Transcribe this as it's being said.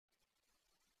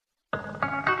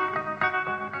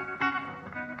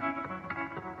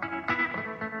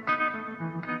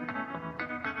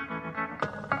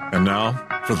And now,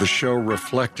 for the show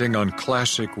reflecting on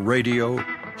classic radio,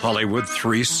 Hollywood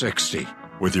 360,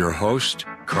 with your host,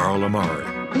 Carl Amari.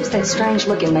 Who's that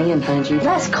strange-looking man behind you?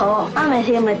 That's Carl. I met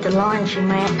him at the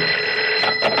laundromat.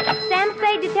 Sam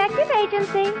Spade Detective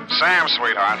Agency. Sam,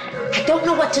 sweetheart. I don't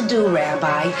know what to do,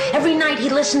 Rabbi. Every night he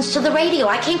listens to the radio.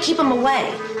 I can't keep him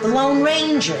away. The Lone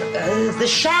Ranger, the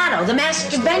Shadow, the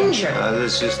Masked Avenger.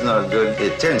 This is not good.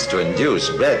 It tends to induce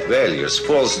bad values,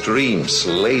 false dreams,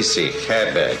 lazy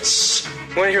habits.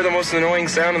 Want to hear the most annoying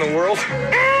sound in the world?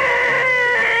 Guys!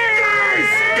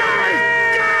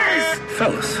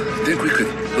 Fellas, think we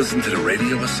could listen to the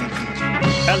radio or something?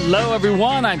 Hello,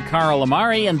 everyone. I'm Carl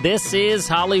Amari, and this is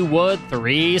Hollywood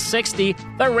 360,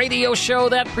 the radio show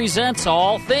that presents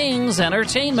all things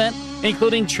entertainment,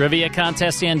 including trivia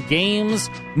contests and games,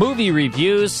 movie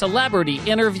reviews, celebrity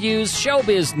interviews,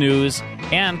 showbiz news,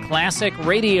 and classic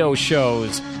radio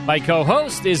shows. My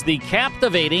co-host is the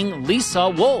captivating Lisa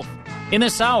Wolf. In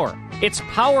this hour, it's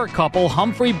power couple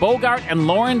Humphrey Bogart and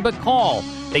Lauren Bacall.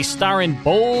 They star in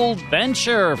Bold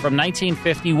Venture from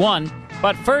 1951.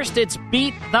 But first, it's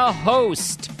Beat the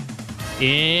Host.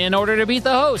 In order to beat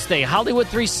the host, a Hollywood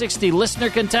 360 listener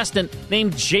contestant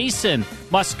named Jason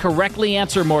must correctly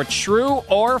answer more true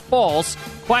or false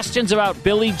questions about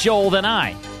Billy Joel than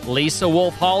I. Lisa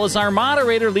Wolf Hall is our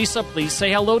moderator. Lisa, please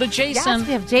say hello to Jason. Yes,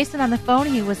 we have Jason on the phone.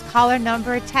 He was caller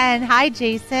number 10. Hi,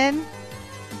 Jason.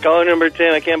 Caller number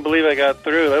 10, I can't believe I got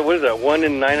through. What is that, 1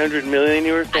 in 900 million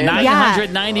you were saying?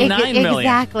 999 million.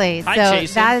 Exactly. Hi, so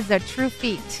Jason. that is a true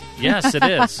feat. Yes, it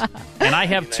is. And I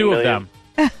have 2 of them.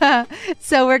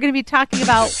 So we're going to be talking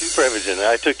about... 2 Prevagen.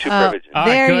 I took 2 Prevagen.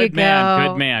 There you good go. Man,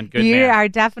 good man, good you man. are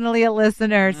definitely a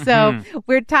listener. So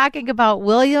we're talking about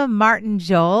William Martin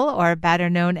Joel, or better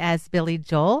known as Billy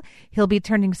Joel. He'll be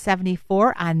turning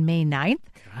 74 on May 9th.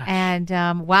 Gosh. And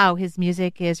wow, his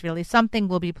music is really something.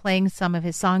 We'll be playing some of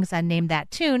his songs on Name That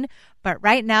Tune. But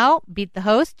right now, Beat the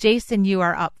Host. Jason, you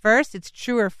are up first. It's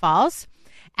true or false.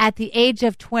 At the age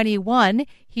of 21,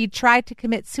 he tried to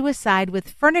commit suicide with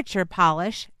furniture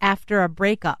polish after a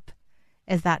breakup.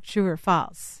 Is that true or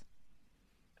false?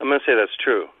 I'm going to say that's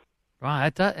true. Wow,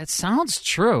 it sounds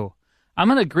true. I'm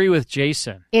going to agree with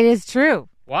Jason. It is true.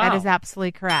 Wow. That is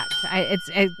absolutely correct. It's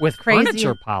with crazy.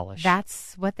 Furniture polish.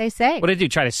 That's what they say. What did he do?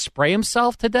 Try to spray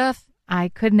himself to death? I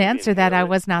couldn't answer that. I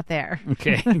was not there.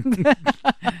 Okay.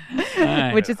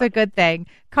 Which is a good thing.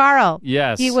 Carl.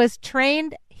 Yes. He was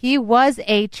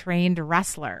a trained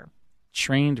wrestler.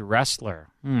 Trained wrestler.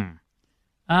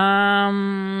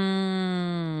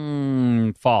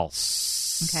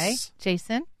 False. Okay.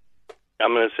 Jason?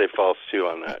 I'm going to say false, too,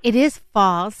 on that. It is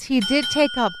false. He did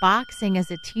take up boxing as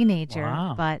a teenager,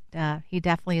 wow. but he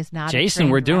definitely is not Jason, a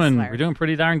trained we're wrestler. doing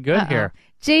pretty darn good here.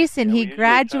 Jason, he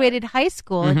graduated high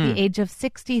school at the age of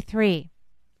 63.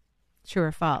 True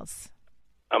or false?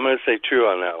 I'm going to say true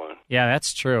on that one. Yeah,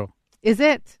 that's true. Is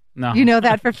it? No. You know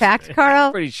that for fact,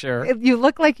 Carl? Pretty sure. You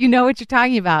look like you know what you're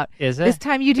talking about. Is it? This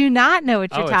time you do not know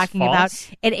what you're talking about.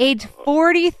 At age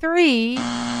 43,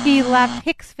 he left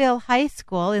Hicksville High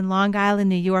School in Long Island,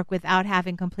 New York, without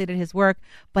having completed his work.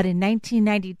 But in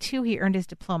 1992, he earned his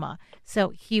diploma.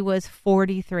 So he was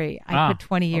 43. I put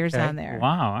 20 years on there.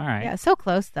 Wow, all right. Yeah, so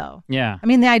close, though. Yeah. I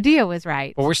mean, the idea was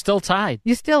right. But we're still tied.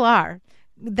 You still are.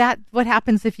 That's what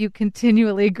happens if you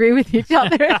continually agree with each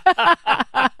other.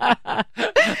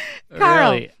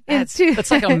 Carl, really? It's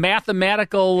like a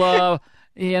mathematical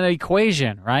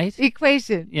equation, right?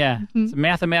 Equation. Yeah. It's a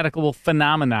mathematical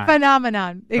phenomenon.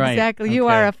 Exactly. Right. You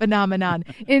are a phenomenon.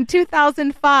 In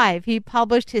 2005, he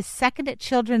published his second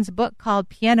children's book called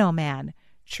Piano Man.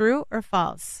 True or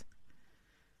false?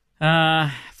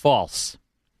 False.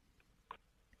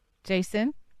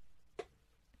 Jason?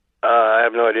 I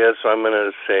have no idea, so I'm going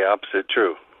to say opposite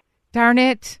true. Darn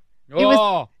it. It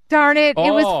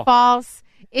was false.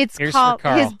 Here's called for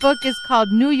Carl. His book is called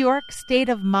New York State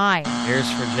of Mind.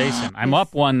 Here's for Jason. I'm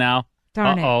up 1 now.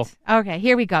 Darn it. Okay,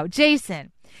 here we go.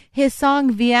 Jason, his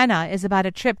song Vienna is about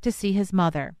a trip to see his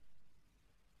mother.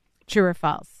 True or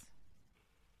false?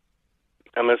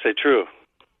 I'm going to say true.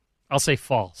 I'll say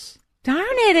false. Darn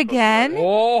it again.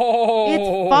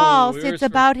 It's false. It's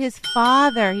about his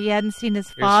father. He hadn't seen his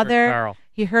father. For Carl.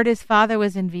 He heard his father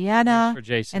was in Vienna, for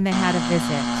Jason. and they had a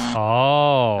visit.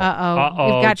 Oh.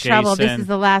 We've got trouble. This is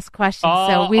the last question,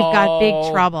 so we've got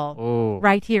big trouble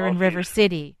right here in River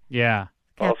City. Yeah.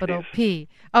 Capital P.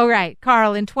 All right,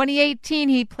 Carl, in 2018,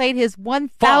 he played his 1,000th...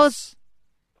 False.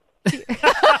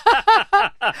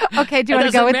 Okay, do you want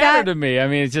to go with that? It doesn't matter to me. I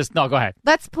mean, it's just... No, go ahead.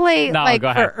 Let's play go for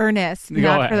ahead. Ernest, Go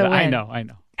not ahead. for the win. I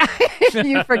know.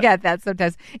 You forget that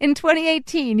sometimes. In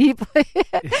 2018, he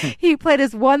played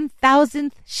his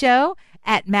 1,000th show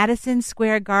at Madison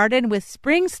Square Garden with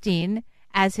Springsteen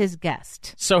as his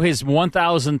guest. So his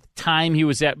 1,000th time he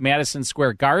was at Madison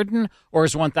Square Garden, or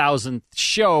his 1,000th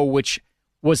show, which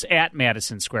was at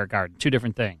Madison Square Garden? Two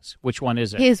different things. Which one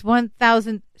is it? His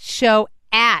 1,000th show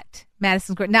at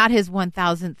Madison Square, not his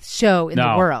 1,000th show in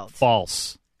the world.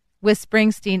 False. With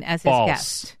Springsteen as his False.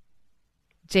 guest.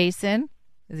 Jason,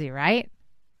 is he right?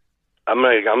 I'm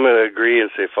gonna agree and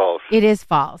say false. It is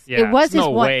false. Yeah, it was no his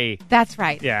way. That's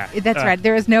right. Yeah. That's right.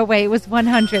 There is no way. It was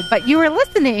 100. But you were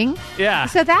listening. Yeah.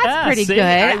 So that's pretty see, good.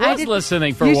 I was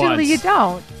listening for once. Usually you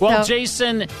don't. Well, so.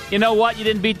 Jason, you know what? You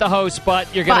didn't beat the host,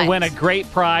 but you're going to win a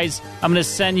great prize. I'm going to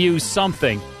send you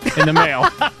something in the mail.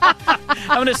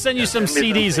 I'm going to send you some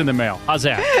CDs in the mail. How's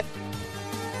that?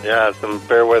 Yeah, some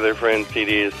Fairweather Friends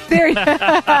CDs. There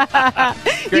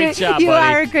Great job, you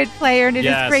buddy. are a good player, and it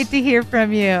is great to hear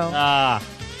from you. All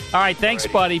right, thanks,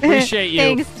 buddy. Appreciate you.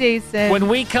 Thanks, Jason. When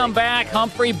we come back,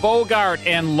 Humphrey Bogart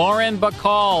and Lauren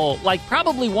Bacall, like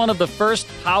probably one of the first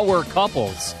power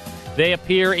couples. They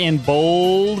appear in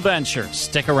Bold Venture.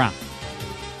 Stick around.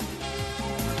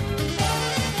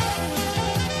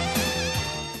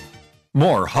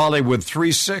 More Hollywood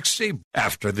 360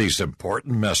 after these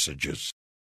important messages.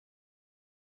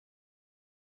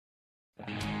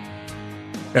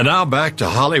 And now back to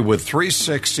Hollywood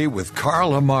 360 with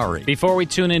Carl Amari. Before we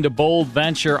tune into Bold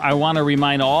Venture, I want to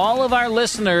remind all of our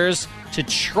listeners to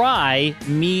try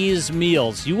Me's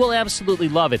Meals. You will absolutely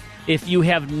love it. If you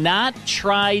have not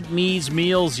tried Me's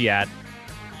Meals yet,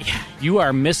 you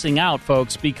are missing out,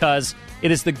 folks, because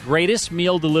it is the greatest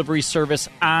meal delivery service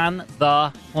on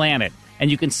the planet. And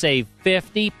you can save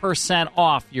 50%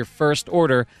 off your first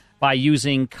order by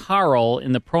using Carl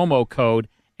in the promo code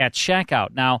at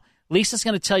checkout. Now, Lisa's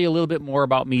going to tell you a little bit more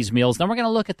about Me's Meals. Then we're going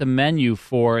to look at the menu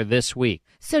for this week.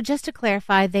 So just to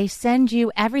clarify, they send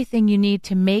you everything you need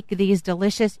to make these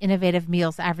delicious, innovative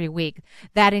meals every week.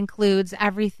 That includes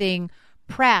everything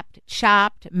prepped,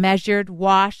 chopped, measured,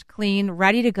 washed, clean,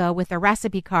 ready to go with a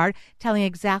recipe card telling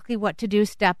exactly what to do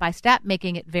step by step,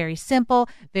 making it very simple,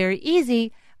 very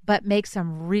easy, but make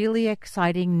some really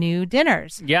exciting new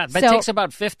dinners. Yeah, that takes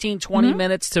about 15, 20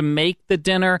 minutes to make the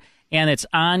dinner, and it's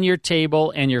on your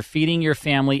table, and you're feeding your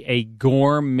family a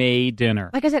gourmet dinner.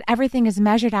 Like I said, everything is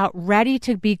measured out, ready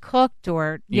to be cooked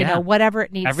or, you know, whatever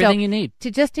it needs. Everything you need.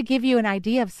 Just to give you an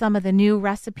idea of some of the new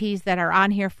recipes that are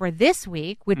on here for this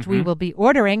week, which we will be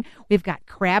ordering, we've got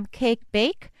crab cake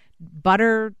bake,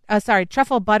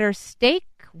 truffle butter steak.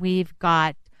 We've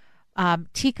got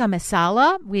tikka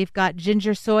masala. We've got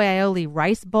ginger soy aioli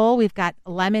rice bowl. We've got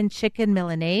lemon chicken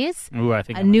Milanese. Ooh, I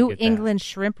think a New England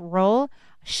shrimp roll.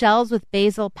 Shells with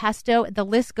basil pesto. The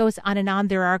list goes on and on.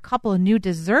 There are a couple of new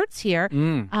desserts here.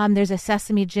 There's a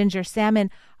sesame ginger salmon.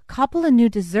 A couple of new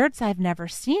desserts I've never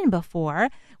seen before.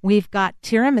 We've got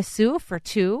tiramisu for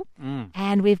two,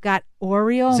 and we've got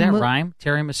Oreo. Does that rhyme?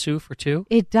 Tiramisu for two?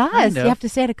 It does. Kind of. You have to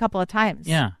say it a couple of times.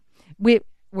 Yeah.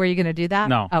 Were you going to do that?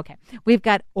 No. Okay. We've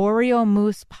got Oreo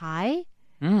mousse pie.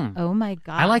 Oh my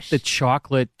gosh. I like the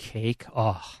chocolate cake.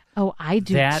 Oh, I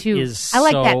do that too. Is I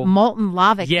like so, that molten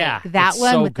lava cake. That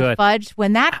one so with good. the fudge.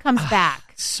 When that comes back.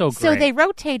 So great. So they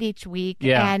rotate each week.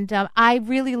 Yeah. And I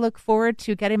really look forward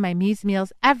to getting my Me's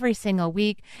Meals every single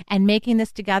week and making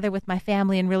this together with my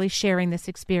family and really sharing this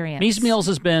experience. Me's Meals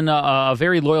has been a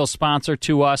very loyal sponsor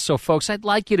to us. So, folks, I'd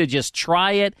like you to just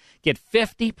try it. Get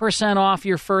 50% off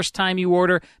your first time you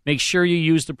order. Make sure you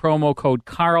use the promo code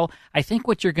Carl. I think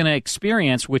what you're going to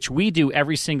experience, which we do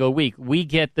every single week, we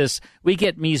get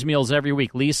Me's Meals every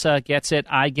week. Lisa gets it.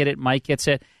 I get it. Mike gets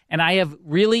it. And I have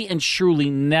really and truly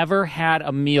never had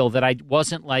a meal that I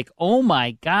wasn't like, oh,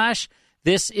 my gosh,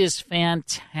 this is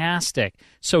fantastic.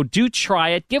 So do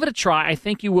try it. Give it a try. I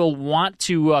think you will want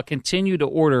to continue to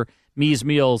order Me's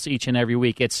Meals each and every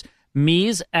week. It's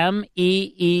Me's,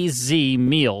 M-E-E-Z,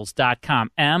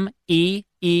 meals.com, M-E-E-Z,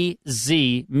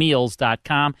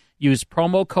 meals.com. Use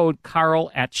promo code Carl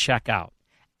at checkout.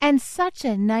 And such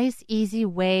a nice, easy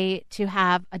way to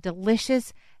have a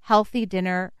delicious, healthy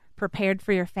dinner prepared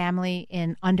for your family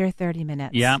in under 30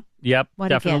 minutes. Yep.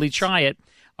 Definitely try it.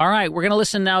 All right, we're going to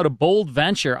listen now to Bold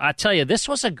Venture. I tell you, this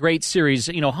was a great series.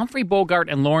 You know, Humphrey Bogart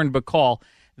and Lauren Bacall,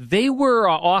 they were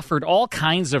offered all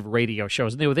kinds of radio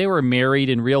shows. They were married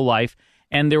in real life,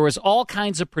 and there was all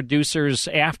kinds of producers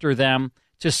after them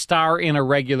to star in a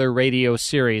regular radio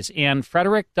series. And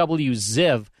Frederick W.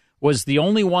 Ziv was the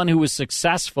only one who was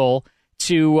successful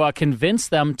to convince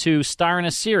them to star in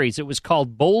a series. It was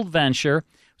called Bold Venture. It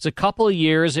was a couple of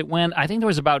years. It went, I think there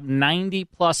was about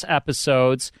 90-plus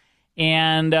episodes.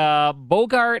 And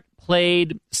Bogart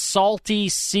played salty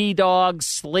sea dog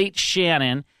Slate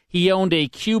Shannon. He owned a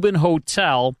Cuban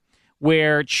hotel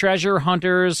where treasure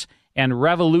hunters and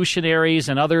revolutionaries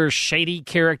and other shady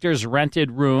characters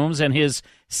rented rooms, and his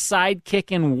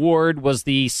sidekick in ward was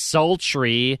the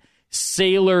sultry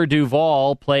Sailor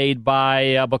Duvall, played by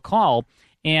Bacall.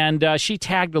 And she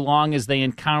tagged along as they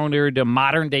encountered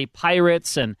modern-day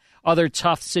pirates and other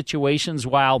tough situations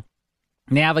while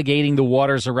navigating the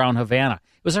waters around Havana.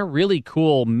 It was a really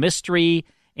cool mystery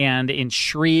and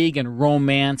intrigue and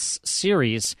romance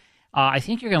series. I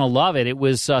think you're going to love it. It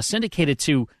was syndicated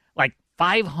to like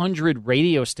 500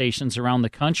 radio stations around the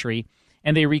country,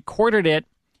 and they recorded it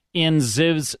in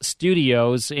Ziv's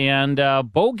studios. And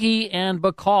Bogey and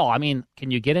Bacall, I mean,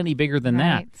 can you get any bigger than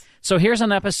that? So here's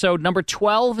an episode, number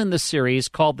 12 in the series,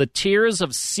 called The Tears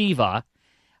of Siva.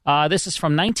 This is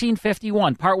from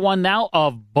 1951, part 1 now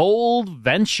of Bold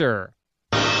Venture.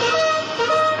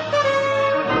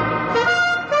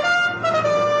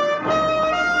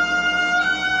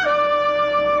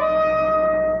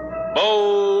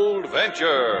 Bold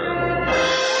Venture.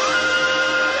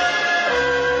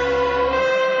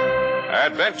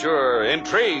 Adventure,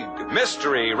 intrigue,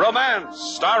 mystery, romance,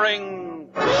 starring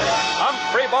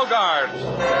Humphrey Bogart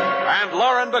and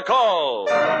Lauren Bacall.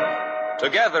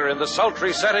 Together in the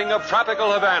sultry setting of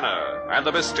tropical Havana and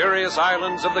the mysterious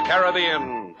islands of the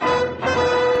Caribbean.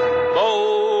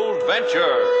 Bold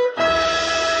Venture.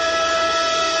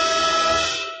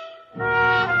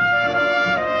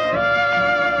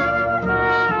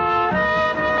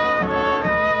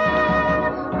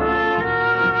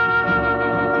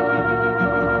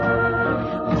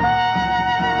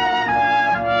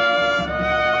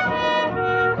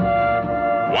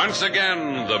 Once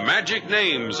again, the magic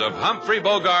names of Humphrey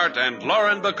Bogart and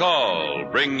Lauren Bacall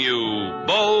bring you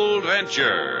Bold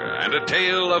Venture and a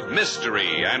tale of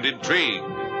mystery and intrigue.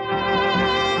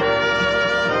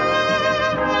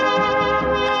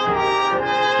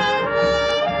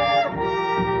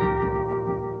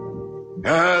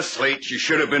 Slate, you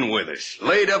should have been with us.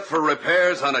 Laid up for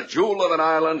repairs on a jewel of an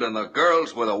island and the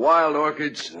girls with the wild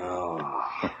orchids. Oh.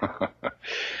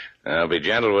 Be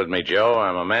gentle with me, Joe.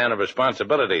 I'm a man of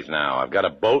responsibilities now. I've got a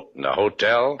boat and a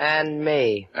hotel. And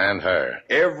me. And her.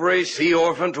 Every sea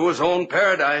orphan to his own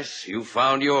paradise. You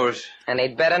found yours. And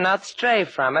he'd better not stray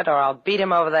from it, or I'll beat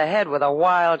him over the head with a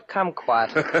wild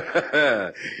kumquat.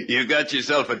 You got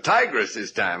yourself a tigress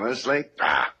this time, huh, Slate?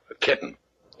 Ah, a kitten.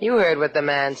 You heard what the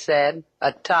man said.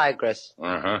 A tigress.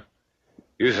 Uh-huh.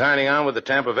 You signing on with the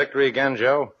Tampa Victory again,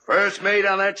 Joe? First mate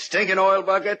on that stinking oil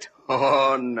bucket?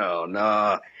 Oh,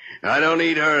 no. I don't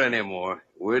need her anymore.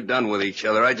 We're done with each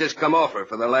other. I just come off her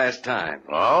for the last time.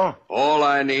 Oh? All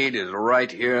I need is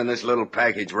right here in this little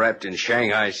package wrapped in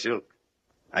Shanghai silk.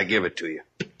 I give it to you.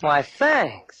 Why,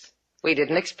 thanks. We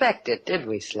didn't expect it, did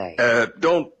we, Slate?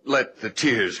 Don't let the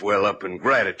tears well up in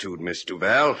gratitude, Miss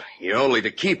Duval. You're only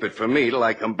to keep it for me till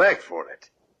I come back for it.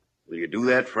 Will you do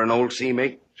that for an old sea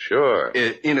mate? Sure.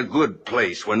 In a good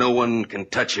place where no one can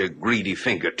touch a greedy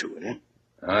finger to it, eh?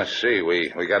 Let's see. We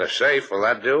got a safe. Will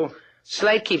that do?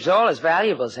 Slate keeps all his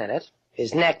valuables in it.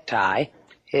 His necktie.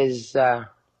 His, well,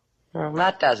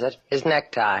 that does it. His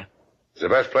necktie. It's the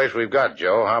best place we've got,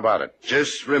 Joe. How about it?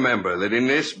 Just remember that in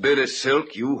this bit of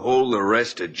silk, you hold the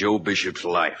rest of Joe Bishop's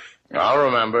life. I'll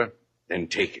remember. Then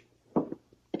take it.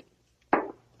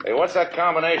 Hey, what's that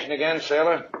combination again,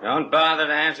 sailor? Don't bother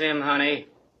to ask him, honey,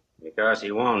 because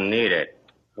he won't need it.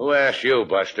 Who asked you,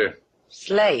 Buster?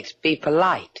 Slate, be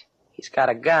polite. He's got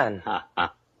a gun.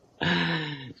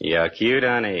 You're cute,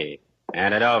 honey.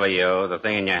 Hand it over, you, the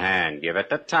thing in your hand. Give it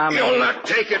to Tommy. You'll not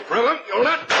take it from him. You'll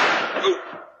not...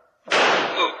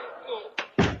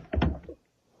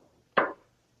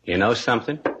 You know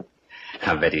something?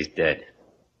 I bet he's dead.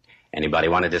 Anybody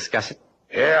want to discuss it?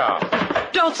 Yeah.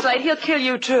 Don't, Slate. He'll kill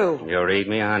you, too. You read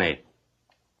me, honey.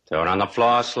 Throw it on the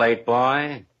floor, Slate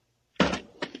boy.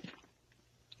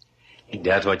 He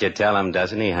does what you tell him,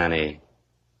 doesn't he, honey?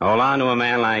 Hold on to a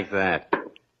man like that.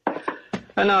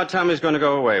 And now Tommy's going to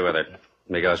go away with it.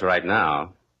 Because right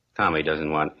now, Tommy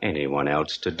doesn't want anyone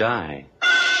else to die.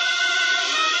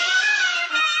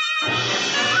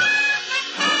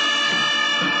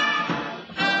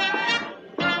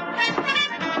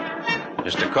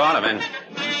 Mr. Cordovan.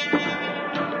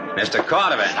 Mr.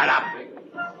 Cordovan. Shut up.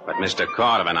 But, Mr.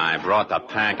 Cordovan, I brought the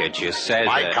package. You said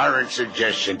My that... current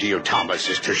suggestion to you, Thomas,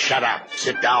 is to shut up,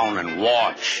 sit down, and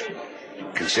watch.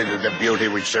 Consider the beauty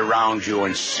which surrounds you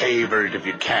and savor it if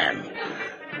you can.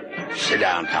 Sit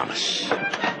down, Thomas.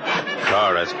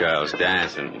 Chorus girls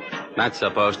dancing. Not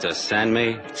supposed to send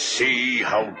me? See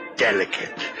how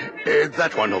delicate.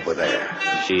 That one over there.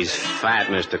 She's fat,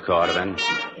 Mr. Cordovan.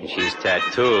 And she's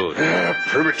tattooed.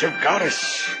 Primitive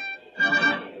goddess.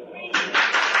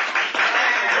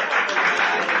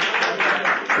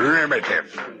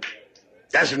 Primitive.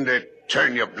 Doesn't it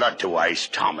turn your blood to ice,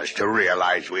 Thomas, to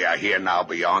realize we are here now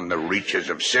beyond the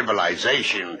reaches of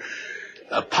civilization?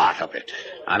 A part of it.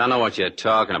 I don't know what you're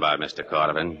talking about, Mr.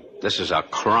 Cordovan. This is a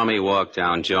crummy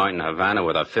walk-down joint in Havana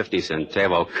with a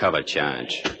 50-centavo cover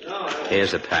charge.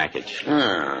 Here's the package.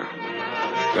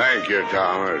 Thank you,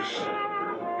 Thomas.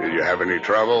 Did you have any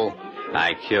trouble?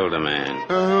 I killed a man.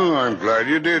 Oh, I'm glad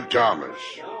you did, Thomas.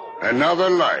 Another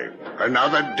life,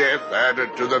 another death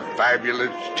added to the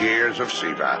fabulous Tears of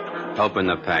Siva. Open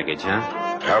the package,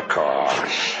 huh? Of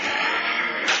course.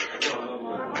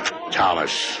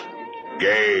 Thomas,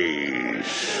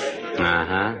 gaze.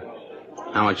 Uh-huh.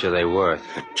 How much are they worth?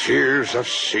 The Tears of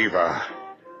Siva.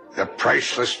 The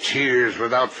priceless tears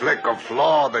without fleck or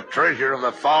flaw, the treasure of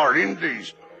the far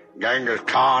Indies. Genghis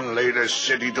Khan laid a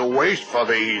city to waste for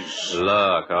these.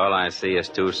 Look, all I see is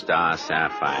 2-star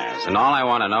sapphires. And all I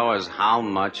want to know is how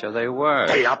much are they worth?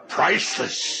 They are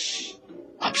priceless.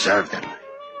 Observe them.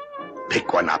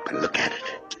 Pick one up and look at it.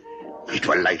 It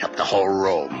will light up the whole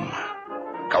room.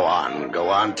 Go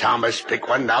on, Thomas. Pick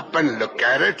one up and look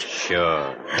at it.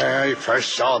 Sure. I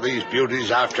first saw these beauties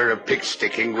after a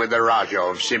pick-sticking with the Raja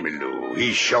of Similu.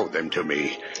 He showed them to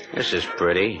me. This is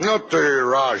pretty. Not the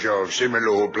Raja of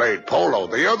Similu who played polo.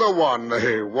 The other one,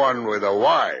 the one with the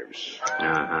wives.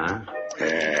 Uh-huh.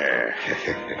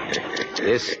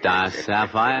 This star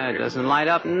sapphire doesn't light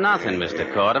up nothing, Mr.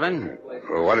 Cordovan.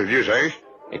 What did you say?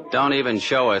 It don't even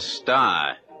show a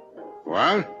star.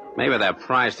 What? Maybe they're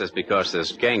priceless because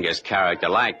this Genghis character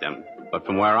liked them. But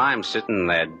from where I'm sitting,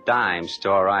 they're dime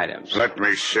store items. Let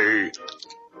me see.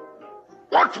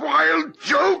 What wild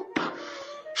joke!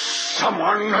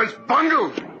 Someone has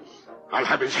bungled. I'll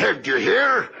have his head, do you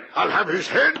hear? I'll have his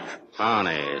head.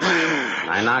 Phonies.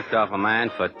 I knocked off a man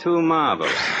for 2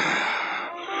 marbles.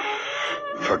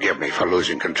 Forgive me for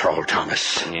losing control,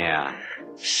 Thomas. Yeah.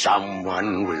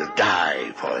 Someone will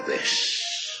die for this.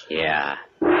 Yeah.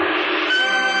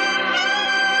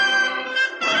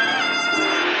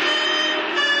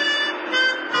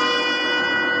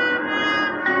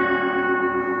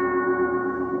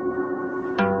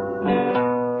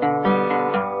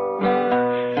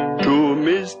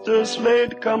 Mr.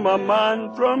 Slade, come a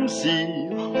man from sea,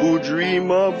 who dream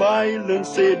of island,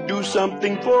 say, do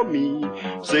something for me.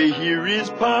 Say, here is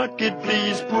pocket,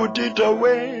 please put it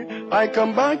away. I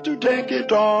come back to take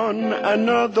it on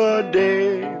another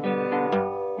day.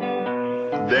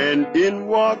 Then in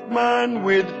walk man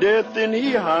with death in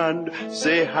he hand,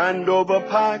 say, hand over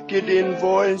pocket in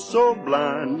voice so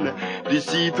bland. The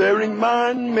seafaring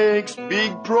man makes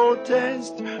big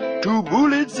protest, 2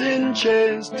 bullets in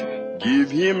chest.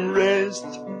 Give him rest.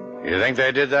 You think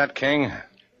they did that, King?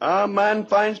 A man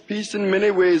finds peace in many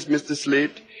ways, Mr.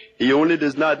 Slate. He only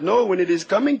does not know when it is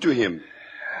coming to him.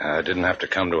 It didn't have to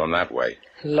come to him that way.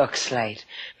 Look, Slate,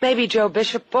 maybe Joe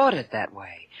Bishop bought it that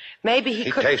way. Maybe he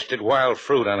could... tasted wild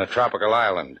fruit on a tropical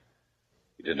island.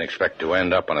 He didn't expect to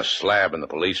end up on a slab in the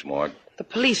police morgue. The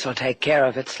police will take care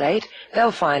of it, Slate.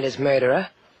 They'll find his murderer.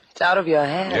 It's out of your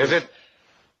hands. Is it?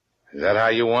 Is that how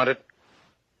you want it?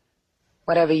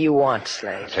 Whatever you want,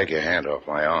 Slade. Take your hand off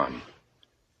my arm.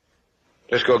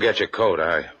 Just go get your coat.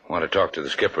 I want to talk to the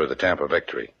skipper of the Tampa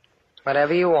Victory.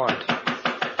 Whatever you want.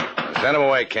 Send him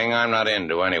away, King. I'm not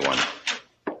into anyone.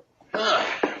 I'm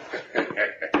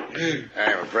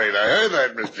afraid I heard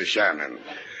that, Mr. Shannon.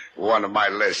 One of my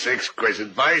less exquisite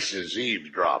vices,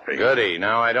 eavesdropping. Goody.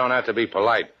 Now I don't have to be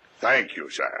polite. Thank you,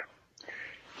 sir.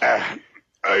 I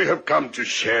have come to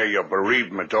share your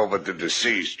bereavement over the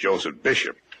deceased Joseph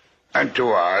Bishop, and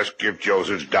to ask if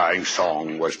Joseph's dying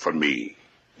song was for me.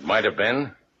 Might have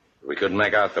been. We couldn't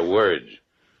make out the words.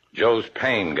 Joe's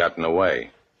pain got in the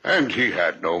way. And he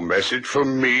had no message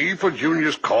from me, for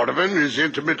Junius Cordovan is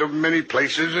intimate of many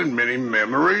places and many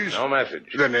memories. No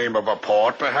message. The name of a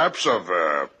port, perhaps, of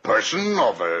a person,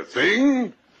 of a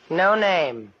thing? No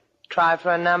name. Try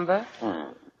for a number?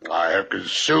 I have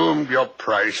consumed your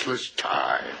priceless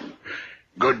time.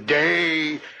 Good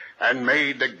day, and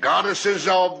may the goddesses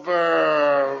of,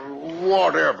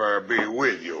 whatever be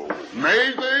with you.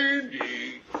 May they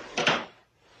indeed.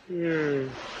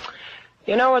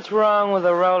 You know what's wrong with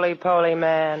the roly-poly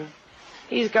man?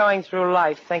 He's going through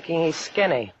life thinking he's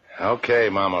skinny. Okay,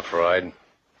 Mama Freud.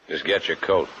 Just get your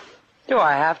coat. Do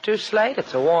I have to, Slate?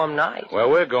 It's a warm night. Where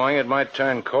we're going, it might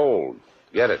turn cold.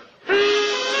 Get it.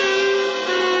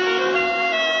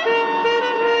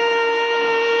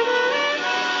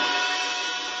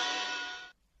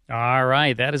 All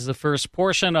right, that is the first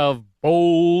portion of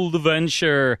Bold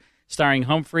Venture, starring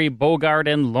Humphrey Bogart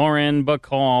and Lauren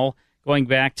Bacall, going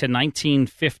back to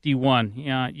 1951.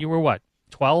 Yeah, you were what,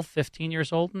 12, 15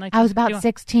 years old in 1951? I was about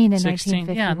 16 in 16,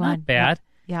 1951. yeah, not bad.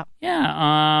 Yep.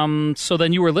 Yeah. So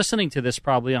then you were listening to this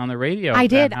probably on the radio. I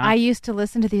did. Then, huh? I used to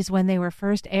listen to these when they were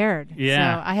first aired.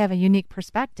 Yeah. So I have a unique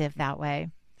perspective that way.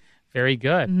 Very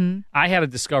good. Mm-hmm. I had to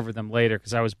discover them later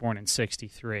because I was born in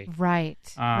 63. Right.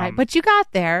 Right. But you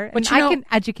got there, and I can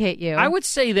educate you. I would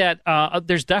say that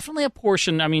there's definitely a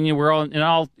portion. I mean, we're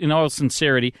all in all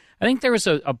sincerity. I think there was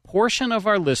a portion of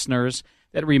our listeners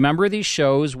that remember these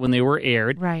shows when they were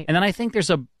aired. Right. And then I think there's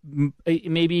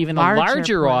maybe even a Larger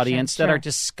larger portion, audience that sure. are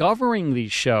discovering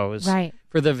these shows Right.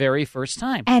 for the very first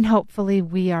time. And hopefully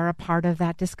we are a part of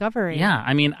that discovery. Yeah.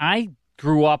 I mean, I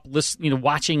grew up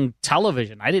watching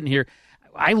television.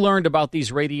 I learned about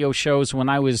these radio shows when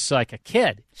I was like a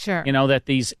kid. Sure. That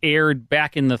these aired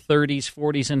back in the 30s,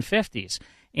 40s, and 50s.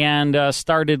 And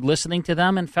started listening to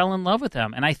them and fell in love with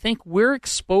them. And I think we're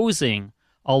exposing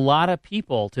a lot of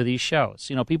people to these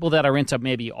shows. People that are into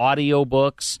maybe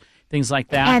audiobooks, things like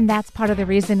that. And that's part of the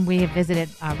reason we have visited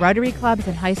Rotary clubs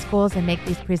and high schools and make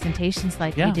these presentations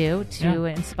like we do to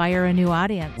inspire a new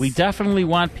audience. We definitely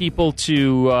want people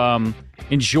to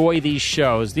enjoy these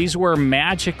shows. These were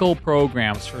magical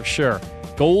programs for sure.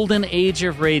 Golden age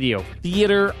of radio,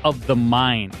 theater of the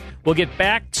mind. We'll get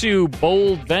back to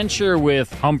Bold Venture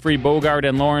with Humphrey Bogart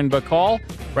and Lauren Bacall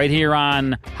right here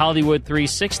on Hollywood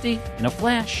 360 in a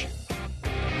flash.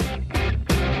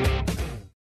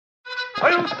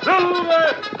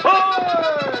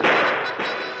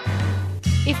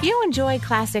 If you enjoy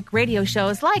classic radio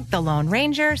shows like The Lone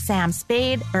Ranger, Sam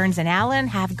Spade, Burns and Allen,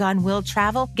 Have Gun Will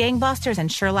Travel, Gangbusters,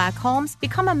 and Sherlock Holmes,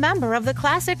 become a member of the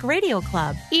Classic Radio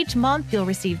Club. Each month, you'll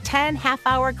receive 10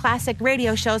 half-hour classic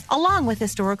radio shows along with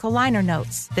historical liner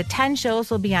notes. The 10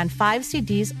 shows will be on 5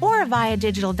 CDs or via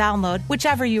digital download,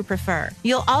 whichever you prefer.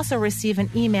 You'll also receive an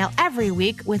email every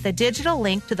week with a digital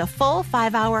link to the full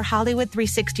 5-hour Hollywood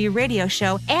 360 radio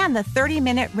show and the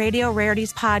 30-minute Radio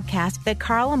Rarities podcast that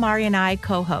Carl Amari and I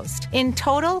co-host. In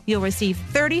total, you'll receive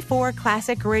 34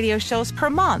 classic radio shows per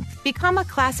month. Become a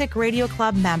Classic Radio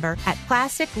Club member at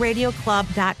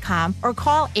classicradioclub.com or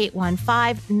call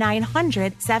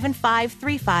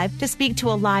 815-900-7535 to speak to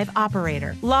a live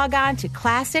operator. Log on to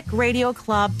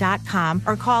classicradioclub.com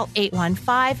or call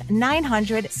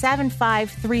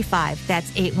 815-900-7535. That's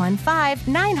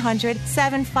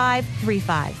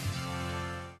 815-900-7535.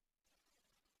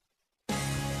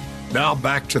 Now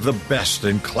back to the best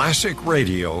in classic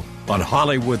radio on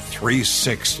Hollywood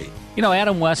 360.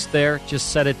 Adam West there just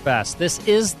said it best. This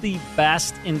is the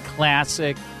best in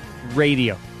classic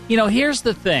radio. Here's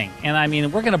the thing, and I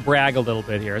mean, we're going to brag a little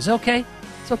bit here. Is it okay?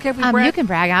 It's okay if we brag? You can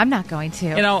brag. I'm not going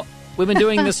to. We've been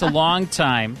doing this a long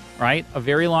time, right? A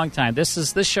very long time. This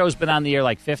show's been on the air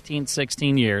like 15,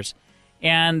 16 years.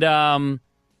 And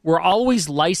we're always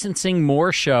licensing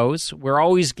more shows. We're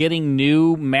always getting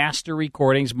new master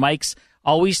recordings. Mike's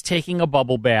always taking a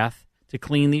bubble bath to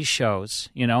clean these shows.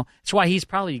 That's why he's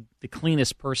probably the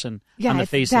cleanest person on the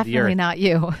face of the earth. Definitely not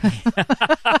you.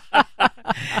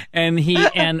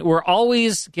 And we're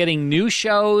always getting new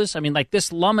shows. I mean, like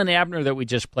this Lum and Abner that we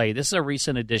just played. This is a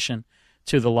recent addition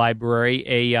to the library.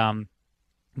 A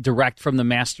direct from the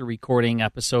master recording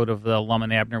episode of the Lum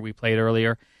and Abner we played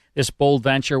earlier. This Bold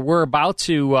Venture, we're about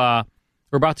to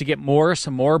get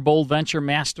some more Bold Venture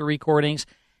master recordings.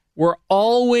 We're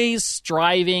always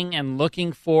striving and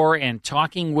looking for and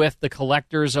talking with the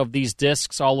collectors of these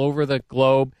discs all over the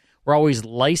globe. We're always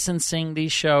licensing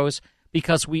these shows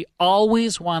because we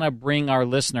always want to bring our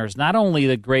listeners not only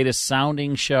the greatest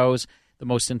sounding shows, the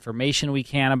most information we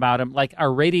can about them, like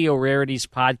our Radio Rarities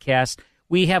podcast.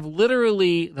 We have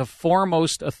literally the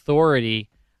foremost authority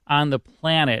on the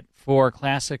planet for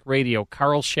classic radio,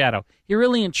 Carl Shadow. He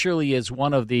really and truly is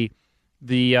one of the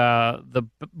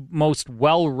most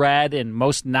well-read and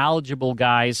most knowledgeable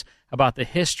guys about the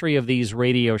history of these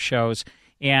radio shows.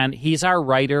 And he's our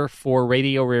writer for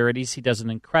Radio Rarities. He does an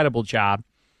incredible job.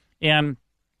 And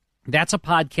that's a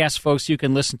podcast, folks, you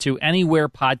can listen to anywhere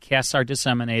podcasts are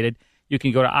disseminated. You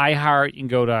can go to iHeart, you can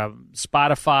go to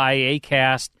Spotify,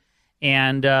 Acast,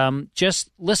 and just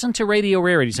listen to Radio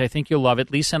Rarities. I think you'll love it.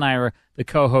 Lisa and I are the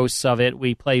co-hosts of it.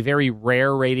 We play very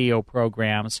rare radio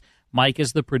programs. Mike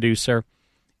is the producer.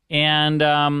 And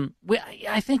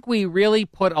I think we really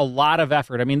put a lot of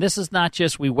effort. I mean, this is not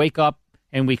just we wake up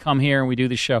and we come here and we do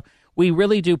the show. We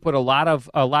really do put a lot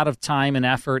of time and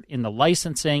effort in the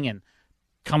licensing and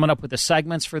coming up with the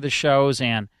segments for the shows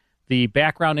and the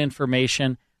background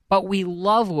information. But we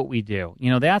love what we do.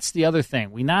 That's the other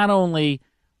thing. We not only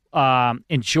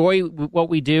enjoy what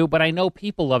we do, but I know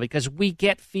people love it because we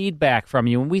get feedback from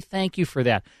you, and we thank you for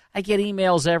that. I get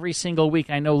emails every single week.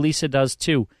 I know Lisa does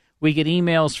too. We get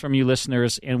emails from you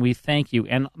listeners, and we thank you.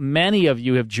 And many of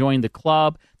you have joined the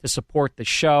club to support the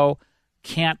show.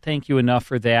 Can't thank you enough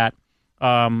for that.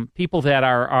 People that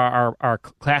are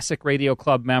Classic Radio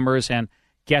Club members and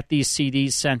get these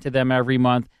CDs sent to them every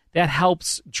month, that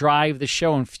helps drive the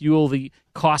show and fuel the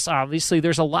costs. Obviously,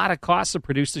 there's a lot of costs to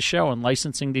produce the show and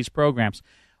licensing these programs.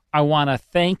 I want to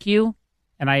thank you,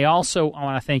 and I want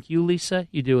to thank you, Lisa.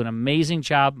 You do an amazing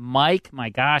job. Mike, my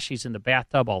gosh, he's in the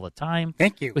bathtub all the time.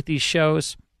 Thank you. With these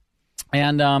shows.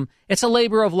 And it's a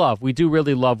labor of love. We do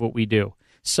really love what we do.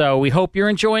 So we hope you're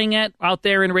enjoying it out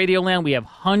there in Radioland. We have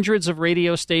hundreds of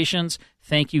radio stations.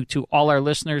 Thank you to all our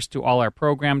listeners, to all our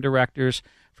program directors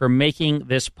for making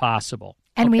this possible.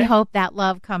 And we hope that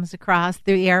love comes across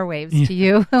through the airwaves to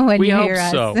you when you hear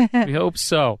us. We hope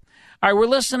so. All right, we're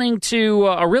listening to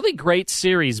a really great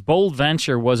series. Bold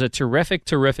Venture was a terrific,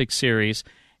 terrific series.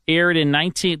 Aired in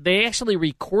they actually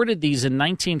recorded these in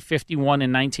 1951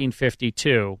 and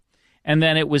 1952. And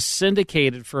then it was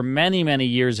syndicated for many, many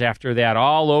years after that,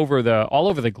 all over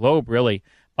the globe, really,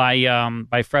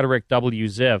 by Frederick W.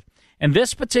 Ziv. And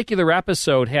this particular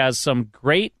episode has some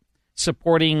great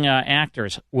supporting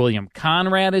actors. William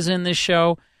Conrad is in this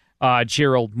show.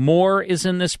 Gerald Moore is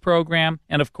in this program.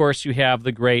 And, of course, you have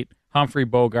the great Humphrey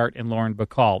Bogart and Lauren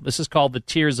Bacall. This is called The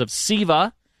Tears of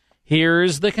Siva.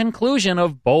 Here's the conclusion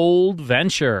of Bold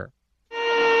Venture.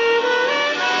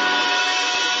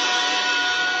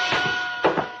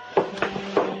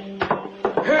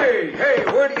 Hey,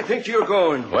 where do you think you're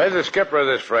going? Where's the skipper of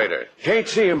this freighter? Can't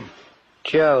see him.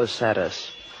 Joe sent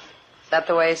us. Is that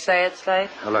the way you say it, Slate?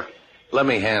 Now, look, let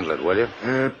me handle it, will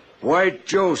you? Why'd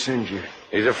Joe send you?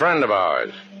 He's a friend of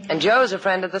ours. And Joe's a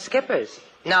friend of the skipper's.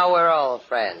 Now we're all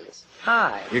friends.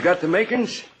 Hi. You got the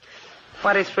makings?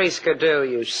 What does Frisker do,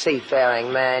 you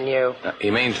seafaring man, you? He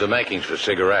means the makings for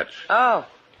cigarettes. Oh.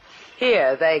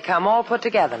 Here, they come all put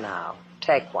together now.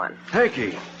 Take one. Thank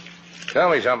you.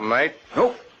 Tell me something, mate.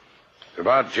 Nope. It's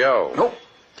about Joe. Nope.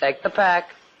 Take the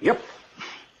pack. Yep.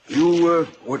 You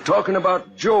were talking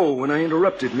about Joe when I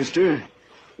interrupted, mister.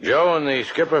 Joe and the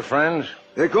skipper friends?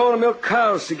 They're going to milk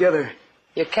cows together.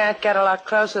 You can't get a lot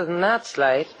closer than that,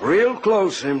 Slate. Real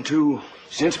close, them two.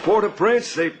 Since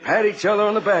Port-au-Prince, they pat each other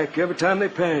on the back every time they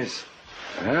pass.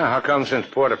 Yeah, how come since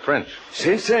Port-au-Prince?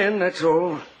 Since then, that's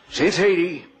all. Since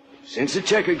Haiti. Since the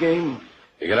checker game.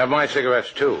 You can have my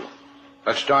cigarettes, too.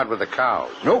 Let's start with the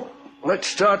cows. Nope. Let's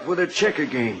start with the checker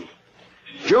game.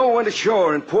 Joe went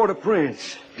ashore in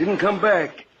Port-au-Prince. Didn't come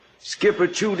back. Skipper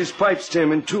chewed his pipe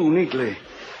stem in two neatly.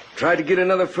 Tried to get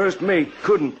another first mate.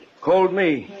 Couldn't. Called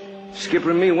me.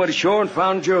 Skipper and me went ashore and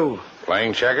found Joe.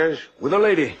 Playing checkers? With a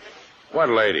lady. What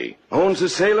lady? Owns the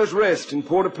Sailor's Rest in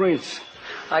Port-au-Prince.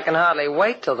 I can hardly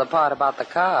wait till the part about the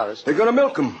cows. They're gonna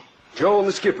milk 'em. Joe and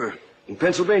the skipper. In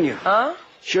Pennsylvania. Huh?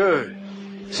 Sure.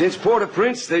 Since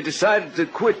Port-au-Prince, they decided to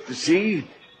quit the sea.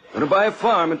 Gonna buy a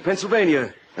farm in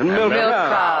Pennsylvania. And milk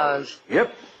cows.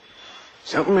 Yep.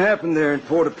 Something happened there in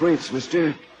Port-au-Prince,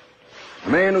 mister. A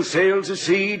man who sails the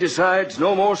sea decides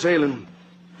no more sailing.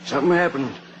 Something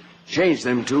happened. Changed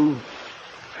them two.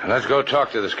 Let's go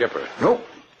talk to the skipper. Nope.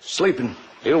 Sleeping.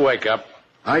 He'll wake up.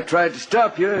 I tried to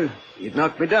stop you. You'd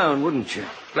knock me down, wouldn't you?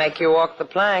 Make you walk the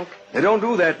plank. They don't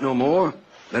do that no more.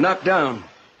 They're knocked down.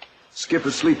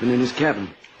 Skipper's sleeping in his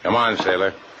cabin. Come on,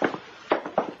 sailor.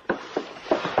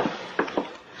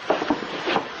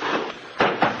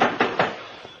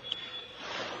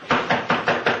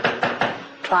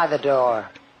 Try the door.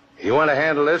 You want to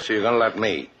handle this, or you're going to let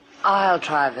me? I'll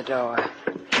try the door.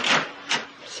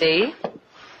 See?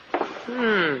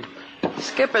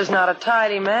 Skipper's not a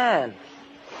tidy man.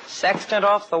 Sextant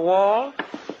off the wall.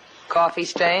 Coffee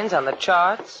stains on the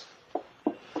charts.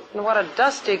 And what a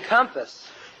dusty compass.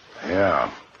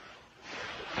 Yeah.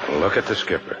 Look at the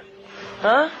skipper.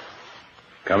 Huh?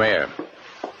 Come here.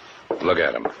 Look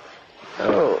at him.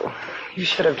 Oh, you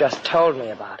should have just told me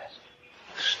about it.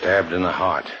 Stabbed in the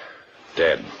heart.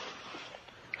 Dead.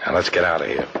 Now, let's get out of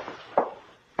here.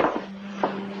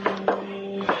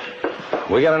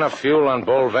 We got enough fuel on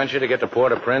Bold Venture to get to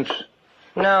Port-au-Prince?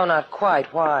 No, not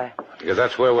quite. Why? Because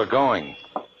that's where we're going.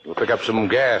 We'll pick up some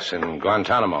gas in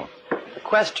Guantanamo. The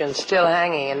question's still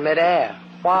hanging in midair.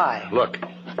 Why? Look,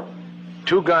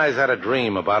 two guys had a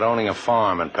dream about owning a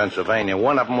farm in Pennsylvania.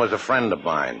 One of them was a friend of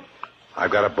mine.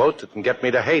 I've got a boat that can get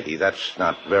me to Haiti. That's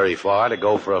not very far to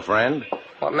go for a friend.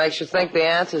 What makes you think the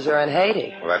answers are in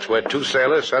Haiti? Well, that's where two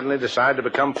sailors suddenly decide to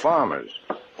become farmers.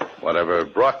 Whatever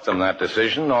brought them that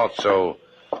decision also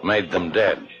made them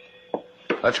dead.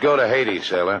 Let's go to Haiti,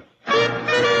 sailor.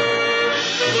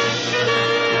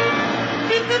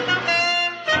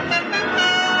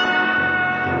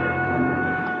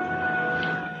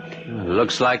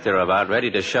 Looks like they're about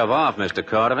ready to shove off, Mr.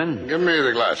 Cordovan. Give me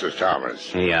the glasses,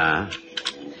 Thomas. Yeah.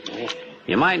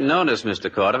 You might notice,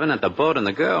 Mr. Cordovan, that the boat and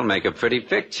the girl make a pretty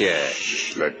picture.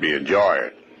 Let me enjoy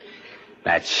it.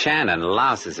 That Shannon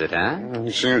louses it, huh?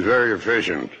 He seems very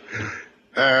efficient.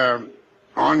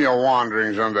 On your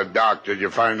wanderings on the dock, did you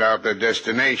find out the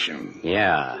destination?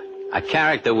 Yeah. A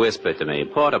character whispered to me,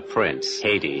 Port-au-Prince,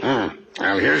 Haiti.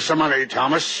 Well, here's some money,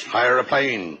 Thomas. Hire a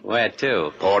plane. Where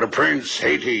to? Port-au-Prince,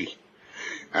 Haiti.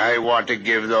 I want to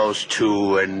give those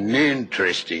two an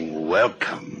interesting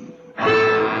welcome.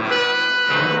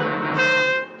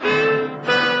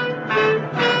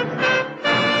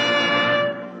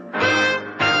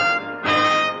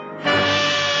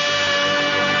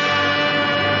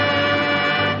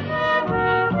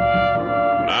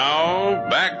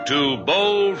 To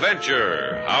Bold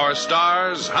Venture, our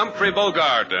stars Humphrey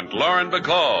Bogart and Lauren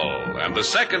Bacall, and the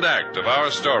second act of our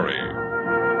story.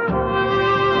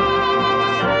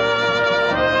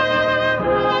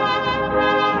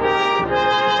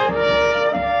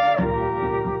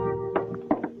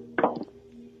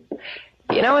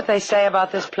 You know what they say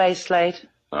about this place, Slate?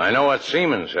 I know what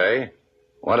seamen say.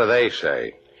 What do they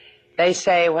say? They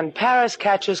say when Paris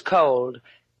catches cold,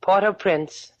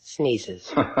 Port-au-Prince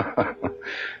sneezes.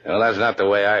 Well, that's not the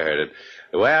way I heard it.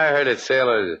 The way I heard it,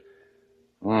 sailor...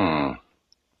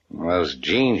 Those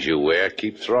jeans you wear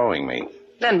keep throwing me.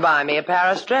 Then buy me a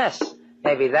Paris dress.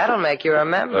 Maybe that'll make you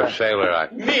remember. Look, sailor,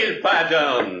 Mille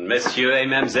pardons, monsieur et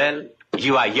mademoiselle.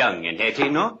 You are young in Haiti,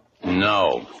 no?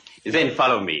 No. Then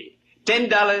follow me.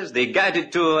 $10, the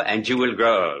guided tour, and you will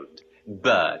grow old.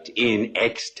 But in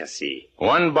ecstasy.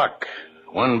 $1.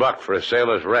 $1 for a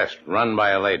sailor's rest, run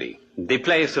by a lady. The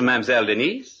place of Mademoiselle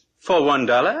Denise? For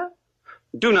 $1?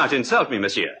 Do not insult me,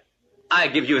 monsieur. I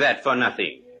give you that for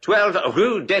nothing. 12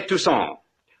 Rue des Toussaint.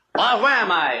 Au revoir,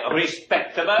 my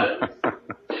respectable.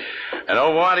 And au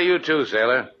revoir to you too,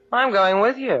 sailor. I'm going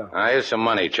with you. Here's some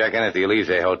money. Check in at the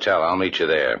Elysee Hotel. I'll meet you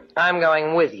there. I'm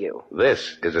going with you.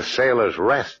 This is a sailor's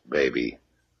rest, baby.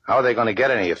 How are they going to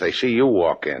get any if they see you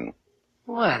walk in?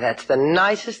 Why, that's the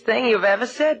nicest thing you've ever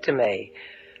said to me.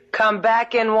 Come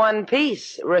back in one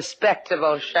piece,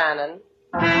 respectable Shannon.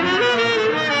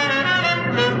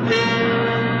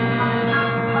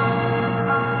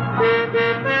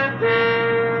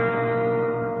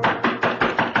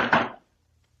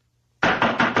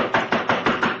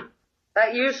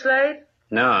 That you, Slade?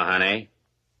 No, honey.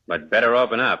 But better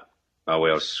open up, or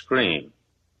we'll scream.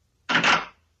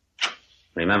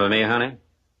 Remember me, honey?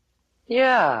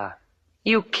 Yeah.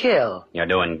 You kill. You're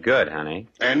doing good, honey.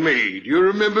 And me. Do you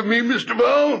remember me, Mr.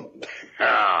 Val?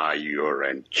 You're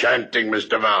enchanting,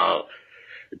 Mr. Val.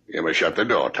 You may shut the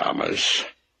door, Thomas.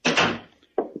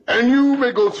 And you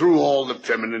may go through all the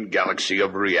feminine galaxy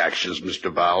of reactions,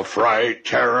 Mr. Val. Fright,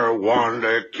 terror,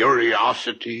 wonder,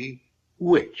 curiosity.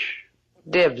 Which?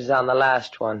 Dibs on the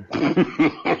last one.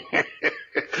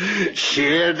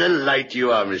 Sheer delight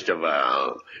you are, Mr.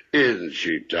 Val. Isn't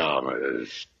she,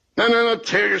 Thomas? No,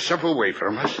 tear yourself away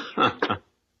from us.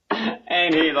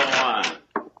 Ain't he the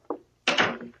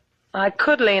one? I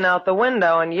could lean out the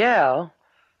window and yell.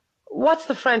 What's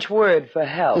the French word for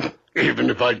help? Even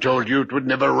if I told you, it would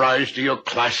never rise to your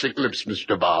classic lips,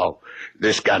 Mr. Val.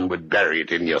 This gun would bury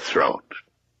it in your throat.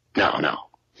 No.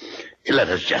 Let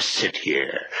us just sit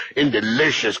here in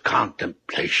delicious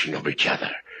contemplation of each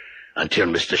other until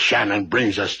Mr. Shannon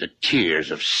brings us the tears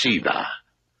of Siva.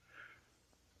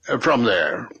 From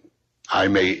there, I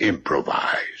may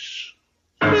improvise.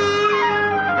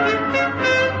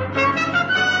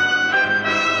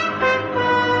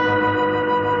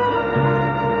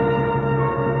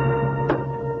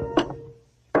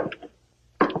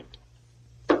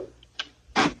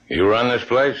 You run this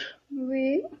place?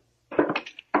 Oui.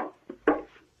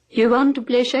 You want to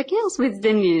play checkers with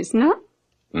Denise, no?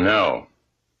 No.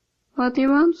 What do you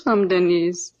want from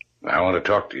Denise? I want to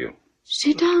talk to you.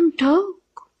 Sit down, talk.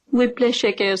 We play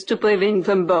checkers to prevent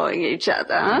from boring each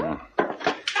other, huh?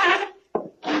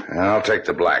 I'll take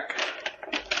the black.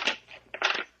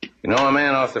 You know a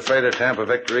man off the freighter Tampa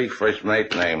Victory, first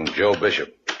mate named Joe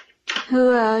Bishop?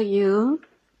 Who are you?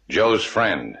 Joe's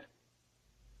friend.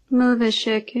 Mauvais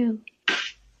shekel.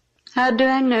 How do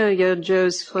I know you're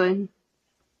Joe's friend?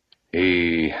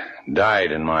 He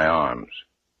died in my arms.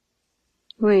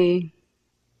 Oui.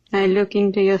 I look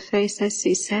into your face, I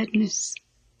see sadness.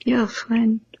 Your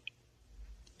friend.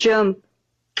 Jump.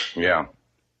 Yeah.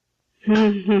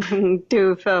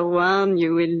 2 for 1,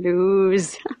 you will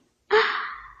lose.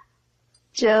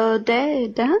 Joe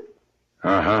dead, huh?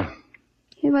 Uh-huh.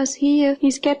 He was here.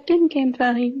 His captain came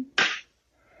for him.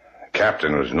 The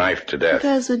captain was knifed to death. It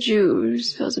was the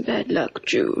Jews. For the bad luck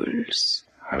Jews.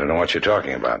 I don't know what you're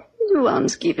talking about. The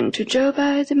ones given to Joe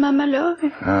by the Mama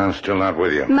Loy. I'm still not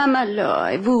with you. Mama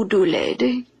Loy, voodoo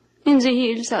lady. In the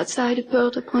hills outside of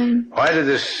Port-au-Prince. Why did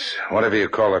this, whatever you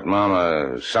call it,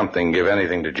 Mama something, give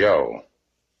anything to Joe?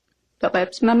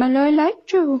 Perhaps Mama Loy liked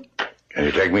Joe. Can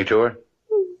you take me to her?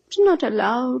 It's not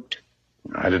allowed.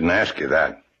 I didn't ask you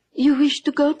that. You wish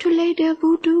to go to Lady of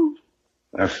Voodoo?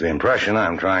 That's the impression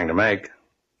I'm trying to make.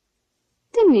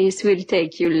 Denise will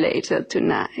take you later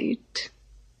tonight.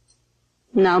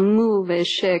 Now move a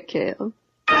shekel.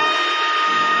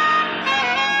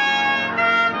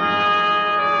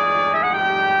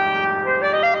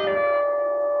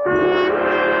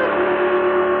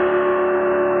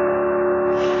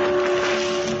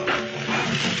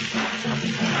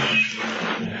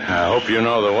 I hope you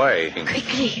know the way.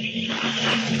 Quickly.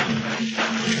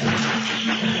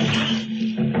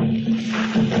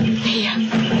 Leah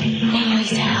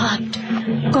is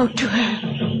hurt. Go to her.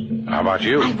 How about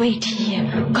you? I'll wait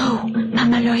here. Go.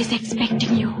 Mama Lo is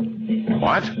expecting you.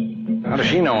 What? How does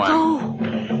she know I'm... Go.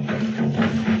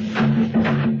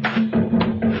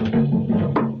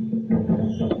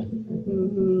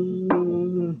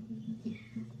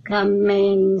 Come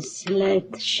in,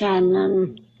 Slate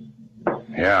Shannon.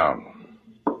 Yeah.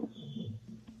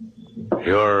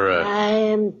 You're, I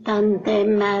am Tante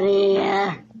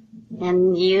Maria,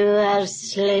 and you are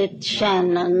Slate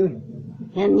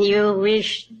Shannon, and you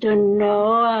wish to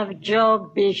know of Joe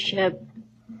Bishop.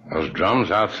 Those drums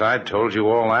outside told you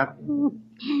all that?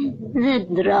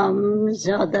 The drums,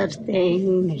 other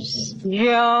things.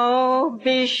 Joe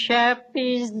Bishop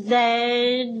is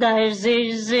dead, as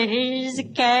is his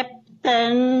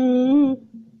captain.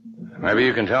 Maybe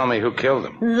you can tell me who killed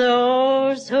him.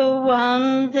 Those who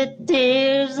won the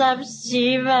tears of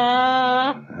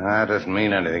Shiva. That doesn't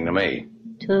mean anything to me.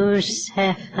 2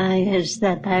 sapphires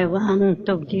that I want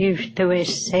to give to a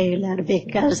sailor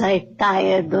because I'm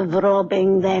tired of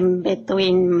rubbing them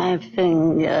between my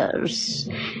fingers.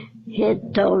 He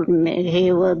told me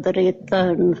he would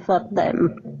return for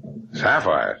them.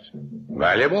 Sapphires?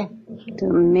 Valuable? To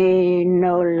me,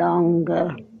 no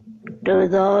longer. To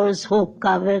those who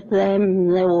covet them,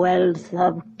 the wealth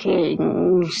of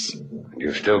kings.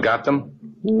 You still got them?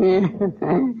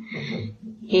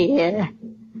 Here,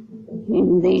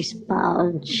 in this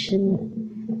pouch.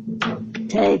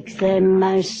 Take them,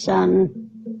 my son.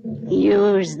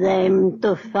 Use them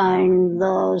to find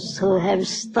those who have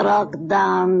struck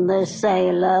down the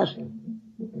sailor.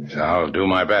 So I'll do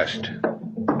my best.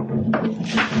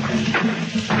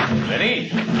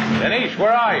 Denise,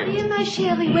 where are you? Here, my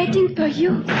Sherry, waiting for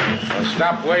you. Well,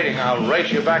 stop waiting. I'll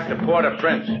race you back to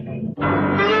Port-au-Prince.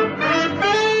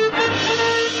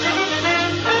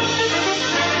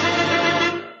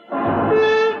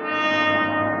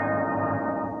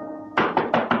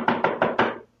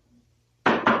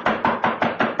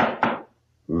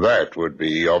 That would be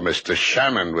your Mr.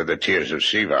 Shannon with the tears of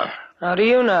Shiva. How do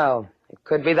you know? It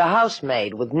could be the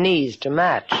housemaid with knees to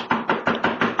match.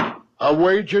 A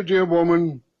wager, dear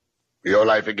woman. Your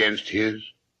life against his.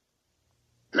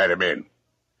 Let him in.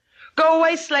 Go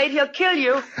away, Slate. He'll kill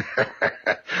you.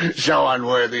 So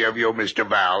unworthy of you, Mr.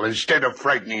 Val. Instead of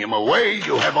frightening him away,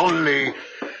 you have only...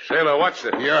 Sailor, what's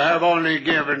it? You have only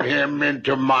given him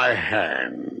into my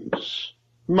hands.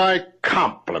 My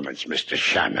compliments, Mr.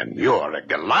 Shannon. You're a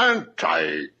gallant.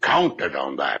 I counted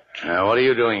on that. What are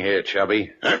you doing here,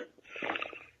 Chubby?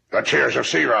 The tears of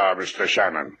Shiva, Mr.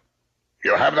 Shannon.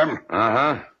 You have them?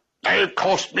 Uh-huh. They've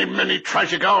cost me many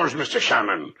tragic hours, Mr.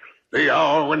 Shannon. The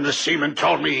hour when the seaman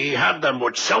told me he had them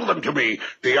would sell them to me.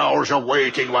 The hours of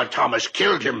waiting while Thomas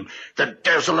killed him. The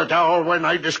desolate hour when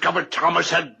I discovered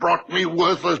Thomas had brought me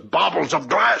worthless baubles of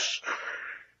glass.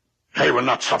 I will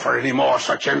not suffer any more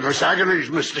such endless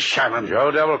agonies, Mr. Shannon. Joe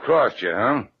double-crossed you,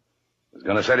 huh? He was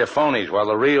going to sell you phonies while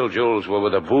the real jewels were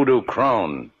with a voodoo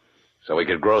crone, so he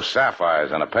could grow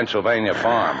sapphires on a Pennsylvania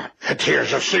farm. The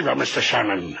tears of Shiva, Mr.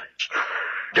 Shannon.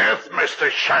 Death, Mr.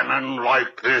 Shannon,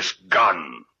 like this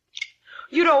gun.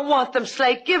 You don't want them,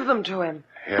 Slate. Give them to him.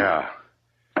 Yeah.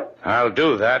 I'll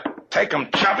do that. Take him,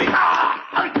 Chubby.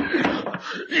 I'll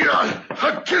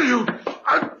kill you.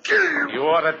 I'll kill you. You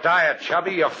ought to diet,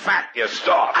 Chubby. You're fat. You're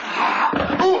starved.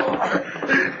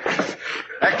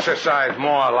 Exercise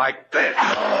more like this.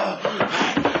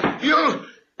 You...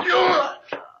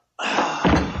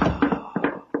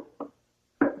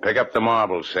 Pick up the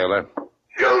marbles, sailor.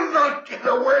 You'll not get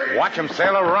away. Watch him,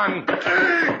 sailor. Run.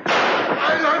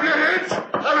 I'll have your heads.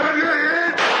 I'll have your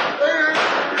heads.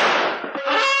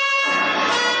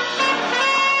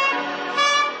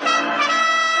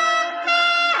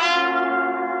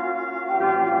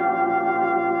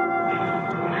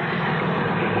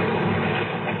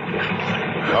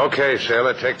 Okay,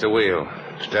 sailor, take the wheel.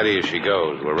 Steady as she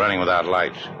goes. We're running without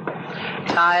lights.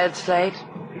 Tired, Slate?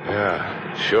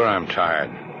 Yeah, sure I'm tired.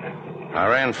 I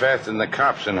ran faster than the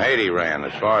cops in Haiti ran.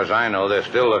 As far as I know, they're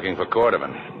still looking for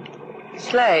Cordovan.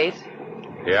 Slate?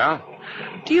 Yeah?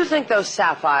 Do you think those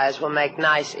sapphires will make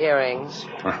nice earrings?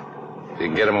 If you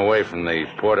can get them away from the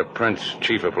Port-au-Prince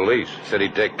chief of police. Said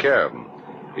he'd take care of them.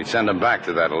 He'd send them back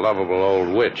to that lovable old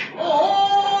witch.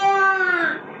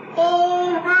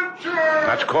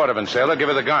 That's Cordovan, sailor. Give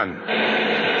her the gun.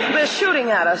 They're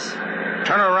shooting at us.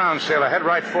 Turn her around, sailor. Head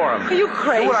right for him. Are you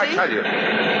crazy? Do what I tell you.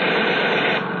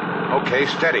 Okay,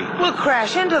 steady. We'll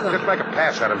crash into them. Just make a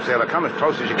pass at him, sailor. Come as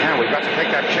close as you can. We've got to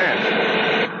take that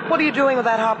chance. What are you doing with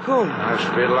that harpoon? I've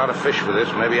speared a lot of fish for this.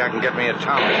 Maybe I can get me a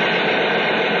Thomas.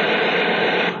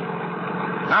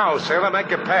 Now, sailor, make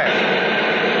your pass.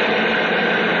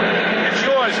 It's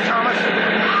yours, Thomas.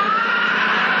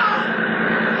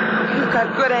 You've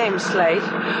got good aim, Slate.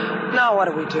 Now what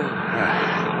do we do?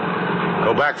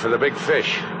 Go back for the big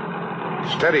fish.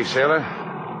 Steady, sailor.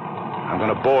 I'm going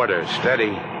to board her.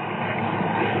 Steady.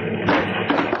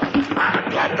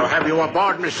 Glad to have you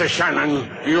aboard, Mr. Shannon.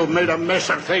 You've made a mess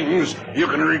of things. You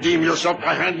can redeem yourself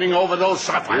by handing over those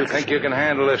sapphires. You think you can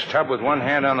handle this tub with one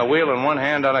hand on the wheel and one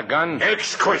hand on a gun?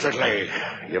 Exquisitely.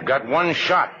 You've got one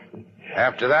shot.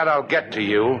 After that, I'll get to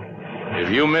you. If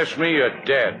you miss me, you're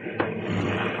dead.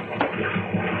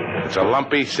 It's a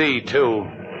lumpy sea, too.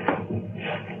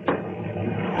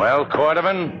 Well,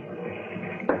 Cordovan?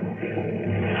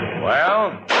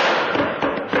 Well?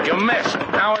 You missed.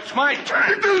 Now it's my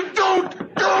turn. Don't!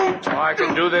 Oh, I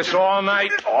can do this all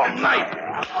night. All night.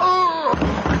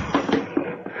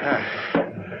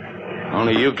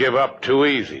 Only you give up too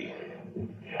easy.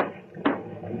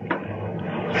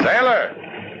 Sailor!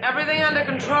 Everything under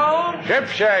control? Ship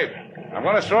shape. I'm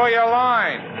going to throw you a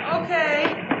line.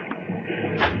 Okay.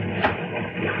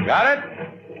 Got it?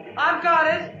 I've got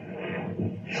it.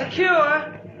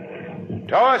 Secure.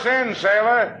 Tow us in,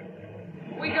 sailor.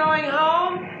 We going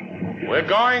home? We're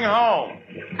going home.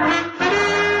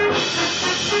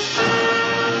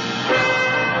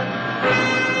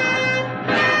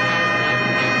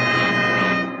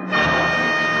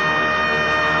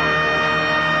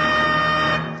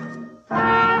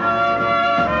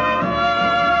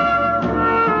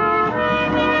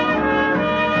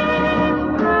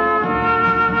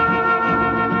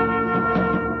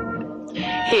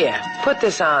 Here, put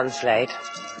this on, Slate.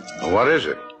 What is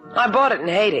it? I bought it in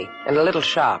Haiti, in a little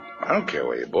shop. I don't care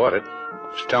where you bought it.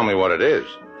 Just tell me what it is.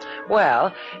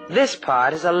 Well, this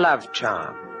part is a love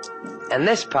charm. And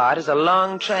this part is a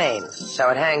long chain, so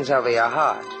it hangs over your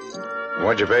heart.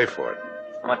 What'd you pay for it?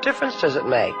 What difference does it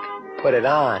make? Put it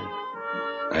on.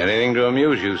 Anything to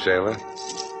amuse you, sailor?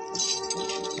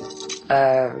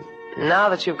 Now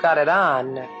that you've got it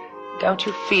on, don't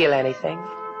you feel anything?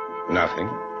 Nothing.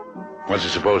 What's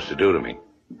it supposed to do to me?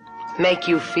 Make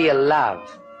you feel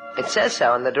love. It says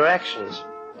so in the directions.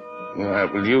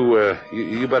 Well,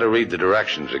 you better read the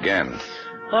directions again.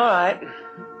 All right.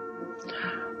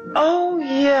 Oh,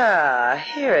 yeah.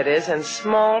 Here it is in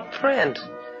small print.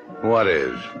 What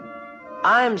is?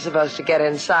 I'm supposed to get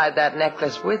inside that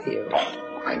necklace with you.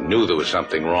 Oh, I knew there was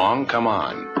something wrong. Come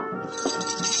on.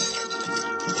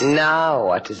 Now,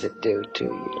 what does it do to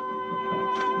you?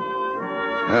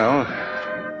 Well,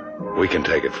 we can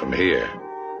take it from here.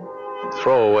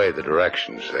 Throw away the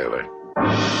directions, sailor.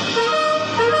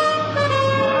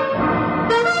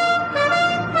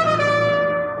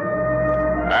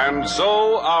 And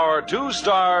so our two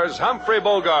stars, Humphrey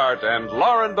Bogart and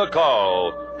Lauren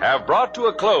Bacall, have brought to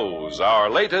a close our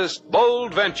latest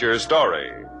Bold Venture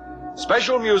story.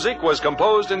 Special music was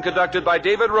composed and conducted by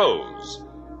David Rose.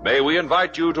 May we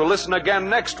invite you to listen again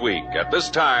next week at this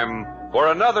time for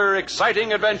another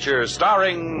exciting adventure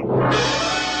starring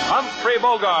Humphrey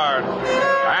Bogart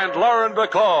and Lauren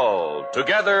Bacall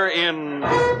together in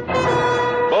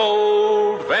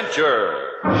Bold Venture.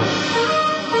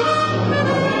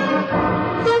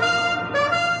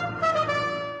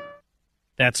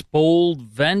 That's Bold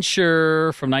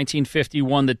Venture from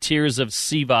 1951, The Tears of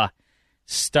Siva,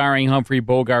 starring Humphrey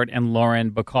Bogart and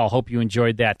Lauren Bacall. Hope you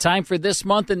enjoyed that. Time for This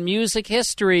Month in Music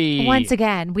History. Once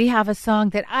again, we have a song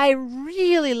that I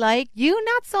really like. You,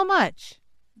 not so much.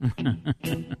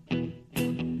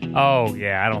 Oh,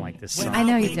 yeah, I don't like this song. I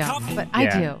know you don't, but I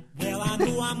do.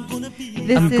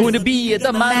 I'm going to be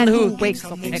the man who wakes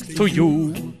up next to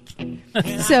you.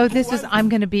 So this was I'm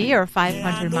Gonna Be, or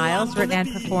 500 Miles, written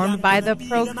and performed by the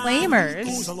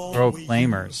Proclaimers.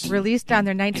 Proclaimers. Released on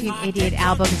their 1988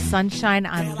 album Sunshine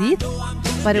on Leith.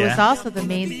 but it was also the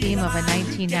main theme of a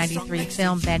 1993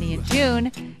 film, Benny and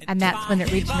June, and that's when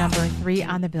it reached number 3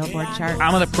 on the Billboard chart.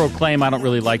 I'm going to proclaim I don't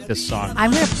really like this song.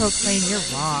 I'm going to proclaim you're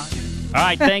wrong. All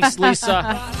right, thanks,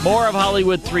 Lisa. More of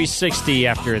Hollywood 360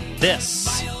 after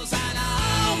this.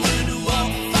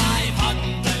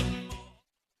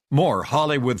 More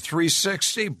Hollywood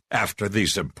 360 after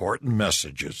these important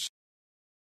messages.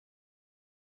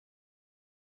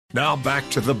 Now back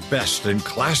to the best in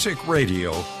classic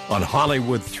radio on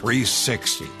Hollywood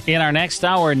 360. In our next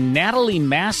hour, Natalie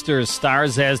Masters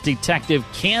stars as Detective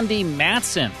Candy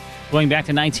Matson, going back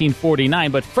to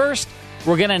 1949. But first,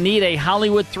 we're going to need a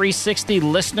Hollywood 360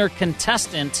 listener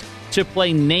contestant to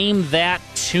play Name That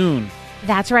Tune.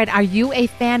 That's right. Are you a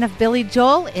fan of Billy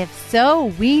Joel? If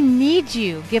so, we need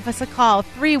you. Give us a call,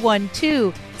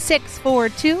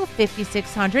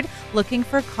 312-642-5600, looking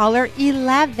for caller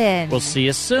 11. We'll see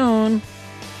you soon.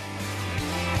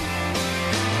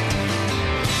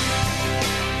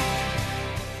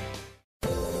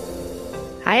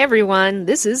 Hi, everyone.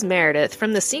 This is Meredith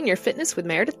from the Senior Fitness with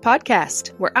Meredith podcast,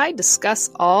 where I discuss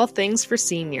all things for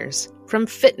seniors. From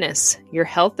fitness, your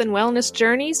health and wellness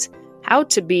journeys, how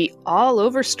to be all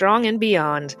over strong and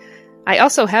beyond. I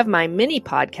also have my mini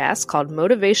podcast called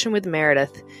Motivation with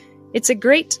Meredith. It's a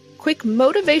great, quick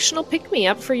motivational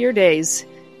pick-me-up for your days.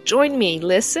 Join me.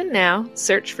 Listen now.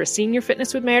 Search for Senior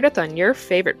Fitness with Meredith on your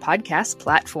favorite podcast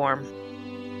platform.